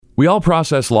We all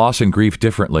process loss and grief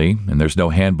differently, and there's no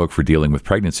handbook for dealing with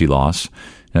pregnancy loss.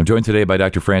 And I'm joined today by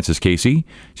Dr. Frances Casey.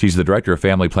 She's the Director of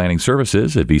Family Planning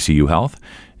Services at VCU Health,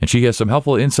 and she has some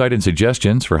helpful insight and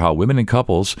suggestions for how women and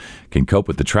couples can cope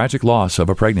with the tragic loss of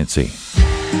a pregnancy.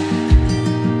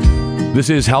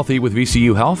 This is Healthy with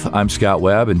VCU Health. I'm Scott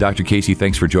Webb, and Dr. Casey,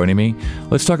 thanks for joining me.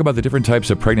 Let's talk about the different types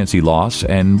of pregnancy loss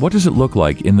and what does it look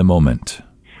like in the moment.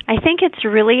 I think it's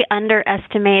really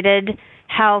underestimated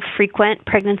how frequent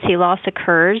pregnancy loss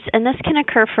occurs, and this can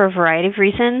occur for a variety of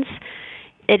reasons.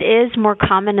 It is more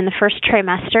common in the first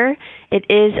trimester. It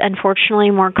is unfortunately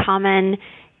more common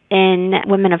in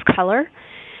women of color.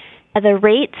 The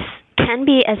rates can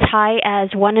be as high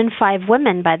as 1 in 5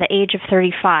 women by the age of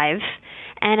 35.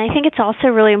 And I think it's also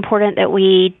really important that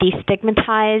we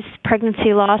destigmatize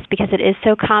pregnancy loss because it is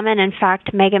so common. In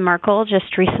fact, Meghan Markle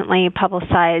just recently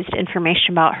publicized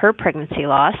information about her pregnancy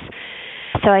loss.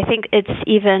 So I think it's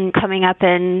even coming up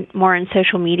more in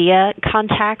social media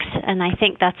contacts, and I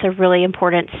think that's a really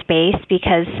important space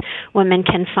because women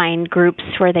can find groups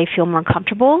where they feel more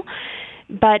comfortable.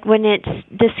 But when it's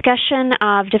discussion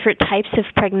of different types of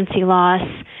pregnancy loss,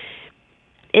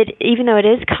 even though it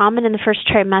is common in the first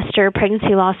trimester,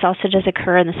 pregnancy loss also does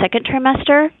occur in the second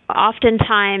trimester.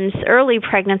 Oftentimes, early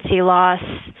pregnancy loss,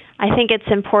 I think it's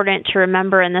important to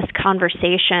remember in this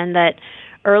conversation that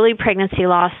early pregnancy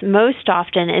loss most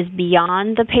often is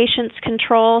beyond the patient's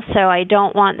control, so I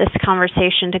don't want this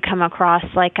conversation to come across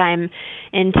like I'm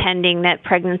intending that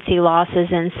pregnancy loss is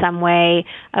in some way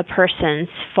a person's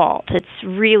fault. It's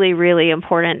really, really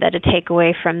important that a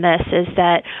takeaway from this is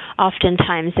that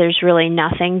oftentimes there's really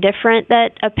nothing different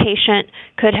that a patient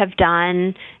could have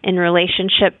done in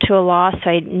relationship to a loss, so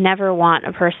I never want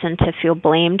a person to feel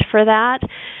blamed for that.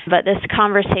 But this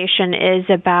conversation is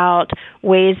about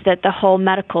ways that the whole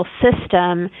medical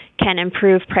system can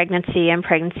improve pregnancy and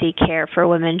pregnancy care for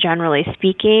women generally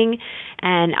speaking,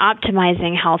 and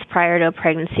optimizing health prior to a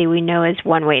pregnancy we know is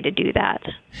one way to do that.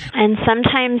 And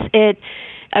sometimes it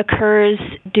occurs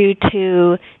due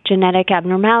to genetic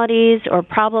abnormalities or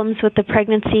problems with the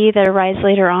pregnancy that arise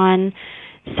later on.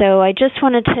 So I just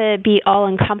wanted to be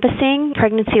all-encompassing.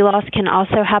 Pregnancy loss can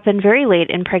also happen very late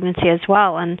in pregnancy as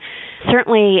well, and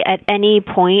certainly at any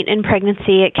point in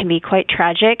pregnancy it can be quite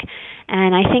tragic.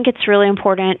 And I think it's really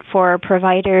important for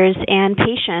providers and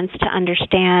patients to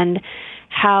understand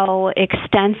how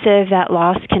extensive that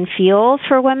loss can feel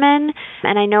for women.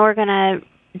 And I know we're going to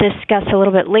discuss a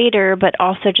little bit later, but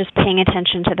also just paying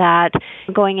attention to that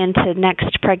going into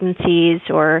next pregnancies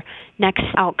or next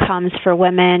outcomes for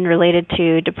women related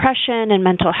to depression and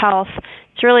mental health.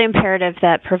 It's really imperative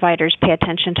that providers pay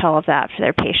attention to all of that for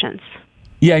their patients.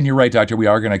 Yeah, and you're right, Doctor. We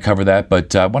are going to cover that,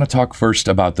 but I want to talk first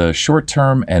about the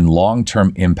short-term and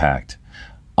long-term impact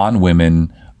on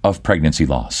women of pregnancy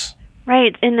loss.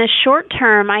 Right. In the short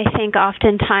term, I think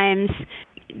oftentimes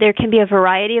there can be a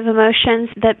variety of emotions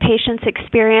that patients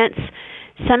experience.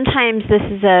 Sometimes this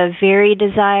is a very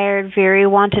desired, very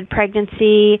wanted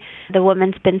pregnancy. The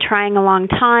woman's been trying a long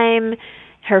time.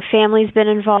 Her family's been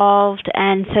involved,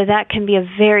 and so that can be a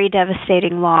very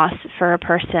devastating loss for a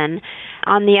person.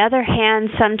 On the other hand,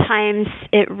 sometimes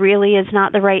it really is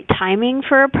not the right timing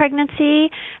for a pregnancy,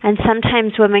 and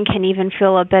sometimes women can even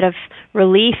feel a bit of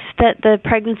relief that the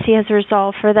pregnancy has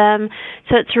resolved for them.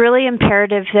 So it's really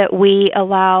imperative that we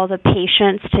allow the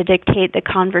patients to dictate the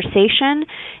conversation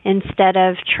instead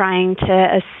of trying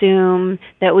to assume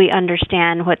that we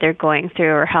understand what they're going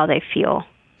through or how they feel.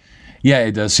 Yeah,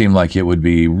 it does seem like it would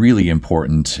be really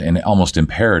important and almost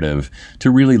imperative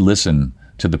to really listen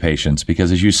to the patients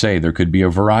because, as you say, there could be a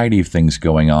variety of things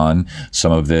going on.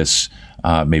 Some of this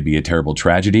may be a terrible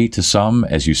tragedy to some,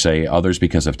 as you say, others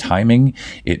because of timing.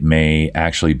 It may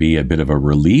actually be a bit of a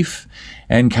relief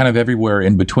and kind of everywhere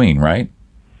in between, right?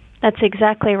 That's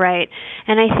exactly right.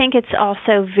 And I think it's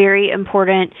also very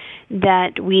important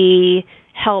that we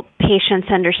help patients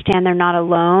understand they're not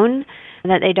alone,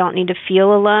 that they don't need to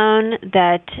feel alone,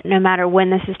 that no matter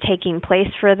when this is taking place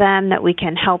for them, that we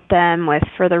can help them with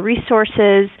further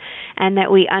resources, and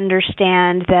that we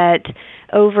understand that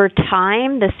over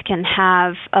time this can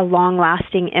have a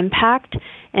long-lasting impact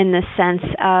in the sense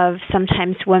of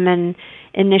sometimes women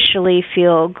initially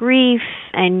feel grief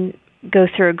and go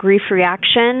through a grief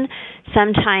reaction.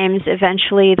 Sometimes,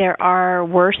 eventually, there are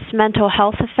worse mental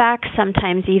health effects.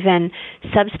 Sometimes even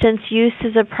substance use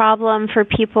is a problem for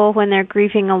people when they're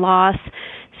grieving a loss.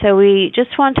 So we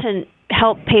just want to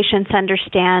help patients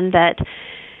understand that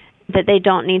they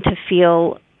don't need to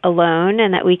feel alone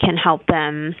and that we can help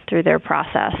them through their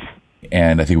process.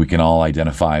 And I think we can all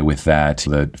identify with that,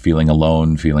 feeling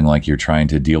alone, feeling like you're trying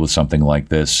to deal with something like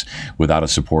this without a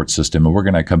support system. And we're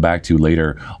going to come back to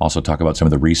later, also talk about some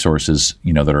of the resources,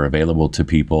 that are available to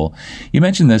people. You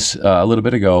mentioned this a little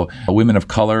bit ago, women of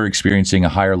color experiencing a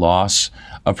higher loss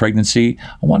of pregnancy.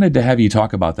 I wanted to have you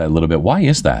talk about that a little bit. Why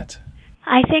is that?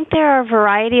 I think there are a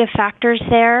variety of factors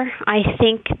there. I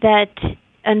think that,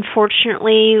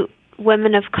 unfortunately,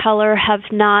 women of color have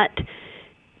not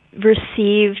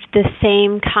received the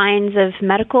same kinds of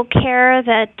medical care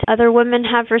that other women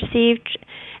have received.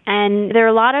 And there are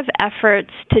a lot of efforts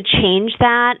to change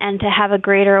that and to have a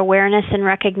greater awareness and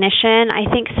recognition.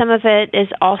 I think some of it is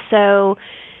also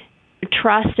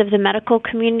trust of the medical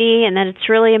community, and that it's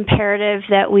really imperative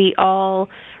that we all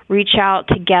reach out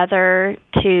together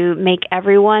to make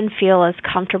everyone feel as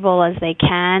comfortable as they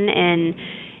can in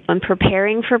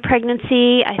preparing for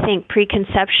pregnancy. I think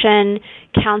preconception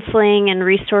counseling and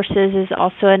resources is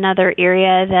also another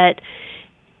area that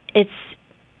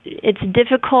it's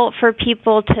difficult for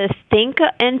people to think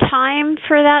in time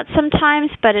for that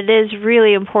sometimes, but it is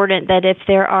really important that if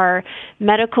there are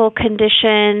medical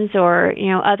conditions or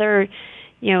other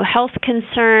health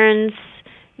concerns,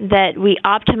 that we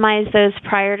optimize those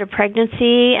prior to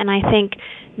pregnancy. And I think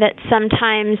that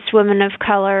sometimes women of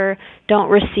color don't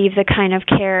receive the kind of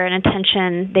care and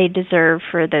attention they deserve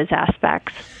for those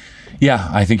aspects. Yeah,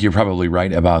 I think you're probably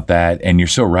right about that. And you're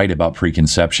so right about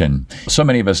preconception. So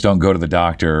many of us don't go to the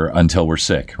doctor until we're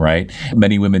sick, right?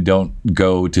 Many women don't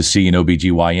go to see an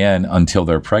OBGYN until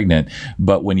they're pregnant.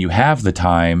 But when you have the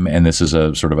time, and this is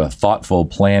a sort of a thoughtful,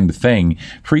 planned thing,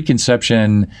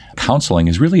 preconception counseling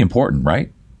is really important,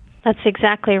 right? That's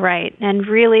exactly right. And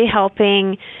really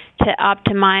helping to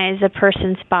optimize a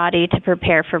person's body to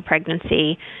prepare for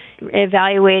pregnancy,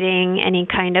 evaluating any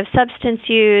kind of substance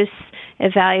use,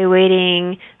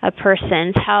 evaluating a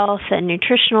person's health and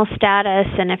nutritional status,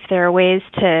 and if there are ways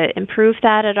to improve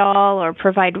that at all or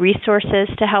provide resources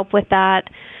to help with that.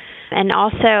 And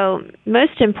also,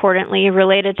 most importantly,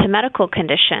 related to medical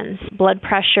conditions. Blood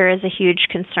pressure is a huge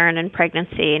concern in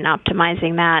pregnancy, and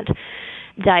optimizing that.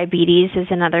 Diabetes is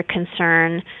another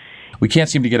concern. We can't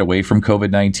seem to get away from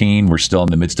COVID-19. We're still in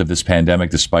the midst of this pandemic,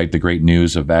 despite the great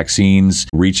news of vaccines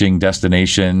reaching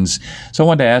destinations. So I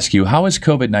wanted to ask you, how is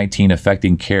COVID-19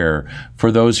 affecting care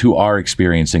for those who are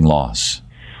experiencing loss?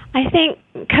 I think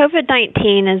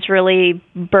COVID-19 is really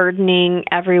burdening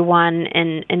everyone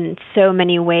in so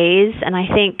many ways, and I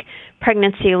think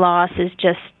pregnancy loss is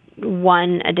just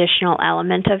one additional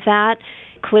element of that.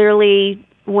 Clearly,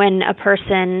 when a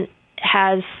person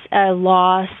has a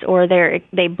loss or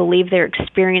they believe they're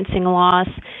experiencing loss,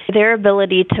 their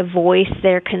ability to voice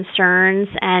their concerns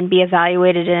and be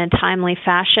evaluated in a timely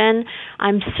fashion,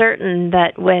 I'm certain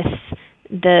that with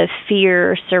the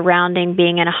fear surrounding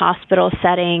being in a hospital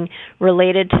setting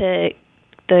related to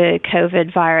the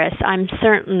COVID virus, I'm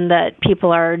certain that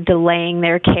people are delaying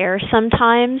their care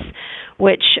sometimes,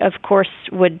 which of course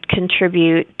would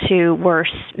contribute to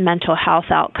worse mental health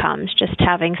outcomes, just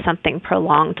having something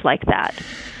prolonged like that.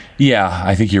 Yeah,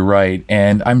 I think you're right.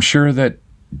 And I'm sure that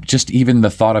just even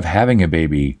the thought of having a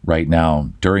baby right now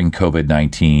during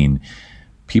COVID-19,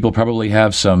 people probably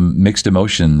have some mixed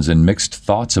emotions and mixed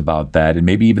thoughts about that. And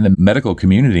maybe even the medical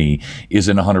community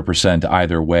isn't 100%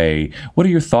 either way. What are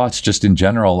your thoughts just in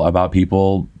general about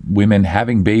women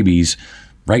having babies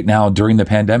right now during the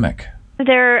pandemic?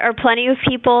 There are plenty of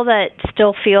people that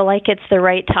still feel like it's the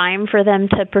right time for them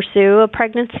to pursue a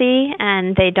pregnancy,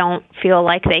 and they don't feel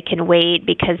like they can wait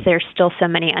because there's still so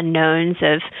many unknowns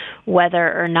of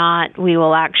whether or not we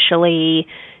will actually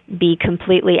be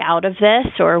completely out of this,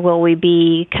 or will we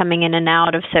be coming in and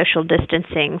out of social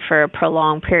distancing for a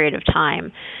prolonged period of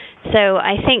time. So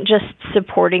I think just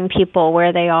supporting people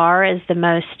where they are is the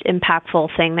most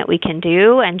impactful thing that we can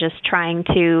do, and just trying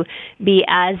to be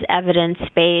as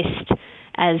evidence-based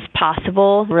as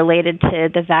possible related to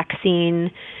the vaccine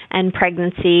and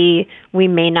pregnancy. We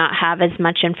may not have as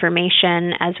much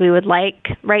information as we would like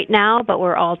right now, but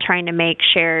we're all trying to make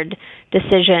shared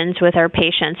decisions with our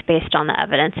patients based on the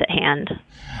evidence at hand.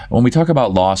 When we talk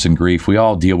about loss and grief, we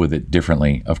all deal with it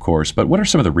differently, of course, but what are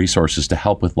some of the resources to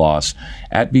help with loss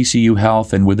at VCU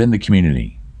Health and within the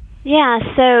community? Yeah,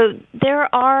 so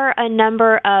there are a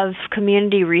number of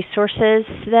community resources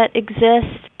that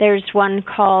exist. There's one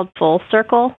called Full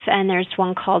Circle, and there's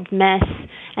one called MISS,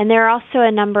 and there are also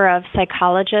a number of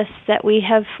psychologists that we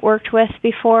have worked with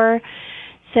before.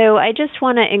 So I just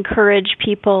want to encourage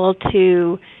people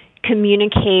to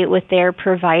communicate with their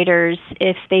providers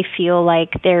if they feel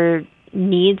like their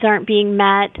needs aren't being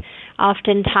met.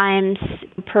 Oftentimes,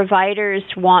 providers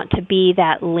want to be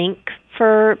that link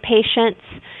for patients.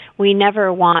 We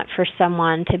never want for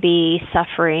someone to be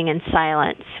suffering in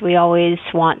silence. We always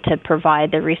want to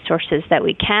provide the resources that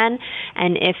we can,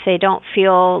 and if they don't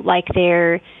feel like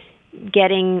they're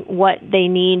getting what they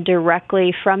need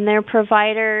directly from their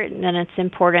provider, then it's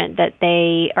important that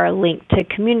they are linked to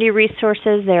community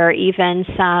resources. There are even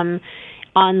some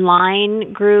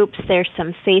online groups. There's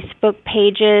some Facebook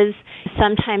pages.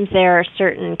 Sometimes there are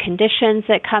certain conditions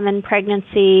that come in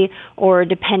pregnancy, or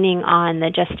depending on the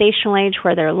gestational age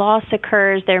where their loss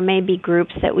occurs, there may be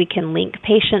groups that we can link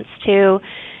patients to.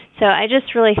 So I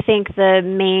just really think the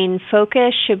main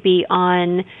focus should be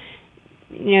on,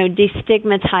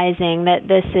 destigmatizing that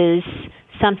this is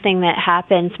something that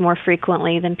happens more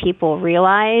frequently than people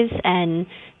realize, and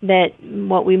that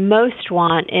what we most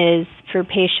want is for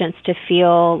patients to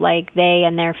feel like they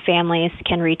and their families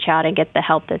can reach out and get the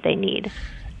help that they need.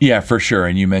 Yeah, for sure.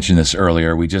 And you mentioned this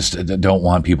earlier. We just don't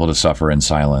want people to suffer in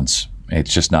silence.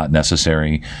 It's just not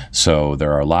necessary. So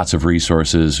there are lots of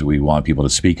resources. We want people to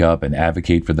speak up and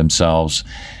advocate for themselves.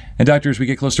 And doctor, as we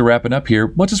get close to wrapping up here,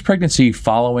 what does pregnancy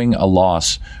following a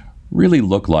loss really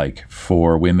look like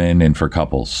for women and for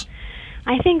couples?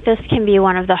 I think this can be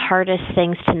one of the hardest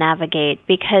things to navigate,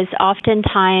 because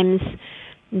oftentimes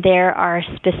there are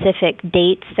specific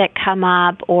dates that come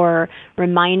up or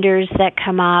reminders that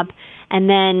come up. And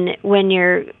then when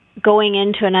you're going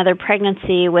into another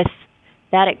pregnancy with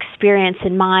that experience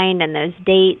in mind and those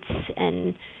dates,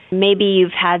 and maybe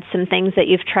you've had some things that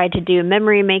you've tried to do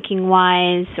memory making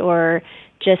wise, or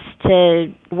just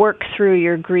to work through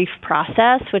your grief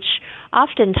process, which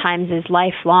oftentimes is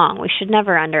lifelong. We should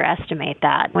never underestimate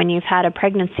that. When you've had a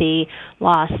pregnancy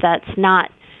loss, that's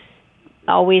not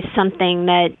always something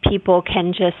that people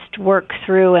can just work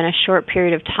through in a short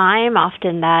period of time.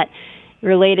 Often that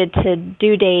related to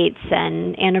due dates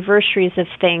and anniversaries of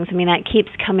things, that keeps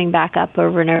coming back up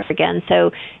over and over again. So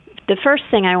the first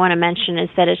thing I want to mention is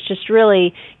that it's just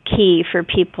really key for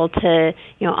people to,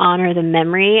 honor the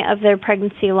memory of their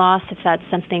pregnancy loss if that's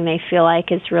something they feel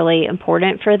like is really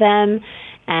important for them,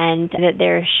 and that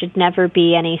there should never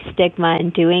be any stigma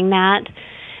in doing that.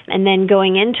 And then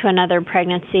going into another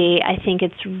pregnancy, I think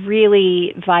it's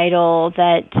really vital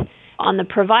that on the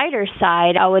provider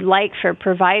side, I would like for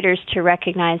providers to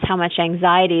recognize how much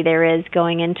anxiety there is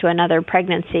going into another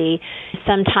pregnancy.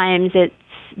 Sometimes it's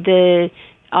the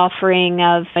offering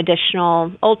of additional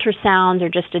ultrasounds or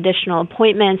just additional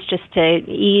appointments just to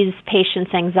ease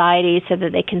patients' anxiety so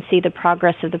that they can see the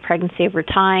progress of the pregnancy over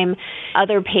time.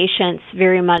 Other patients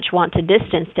very much want to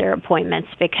distance their appointments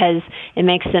because it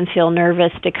makes them feel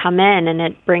nervous to come in and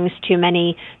it brings too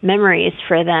many memories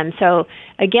for them. So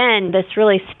again, this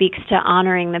really speaks to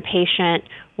honoring the patient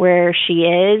where she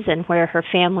is and where her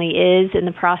family is in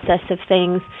the process of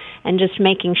things, and just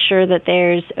making sure that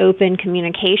there's open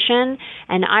communication.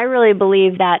 And I really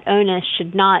believe that onus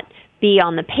should not be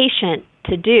on the patient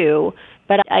to do,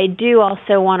 but I do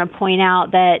also want to point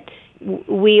out that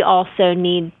we also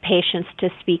need patients to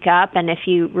speak up, and if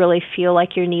you really feel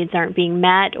like your needs aren't being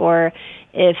met, or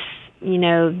if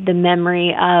the memory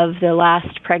of the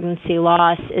last pregnancy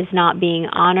loss is not being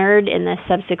honored in the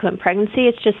subsequent pregnancy,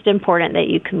 it's just important that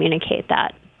you communicate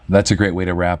that. That's a great way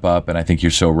to wrap up, and I think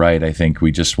you're so right. I think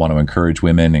we just want to encourage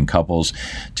women and couples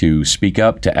to speak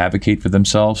up, to advocate for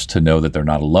themselves, to know that they're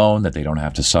not alone, that they don't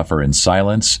have to suffer in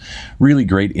silence. Really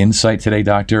great insight today,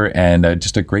 Doctor, and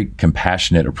just a great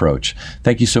compassionate approach.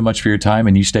 Thank you so much for your time,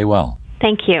 and you stay well.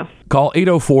 Thank you. Call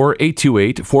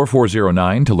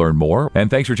 804-828-4409 to learn more. And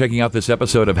thanks for checking out this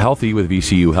episode of Healthy with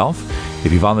VCU Health.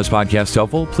 If you found this podcast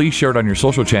helpful, please share it on your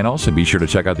social channels, and be sure to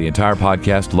check out the entire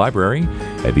podcast library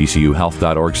at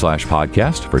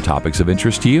vcuhealth.org/podcast for topics of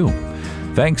interest to you.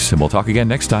 Thanks, and we'll talk again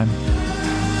next time.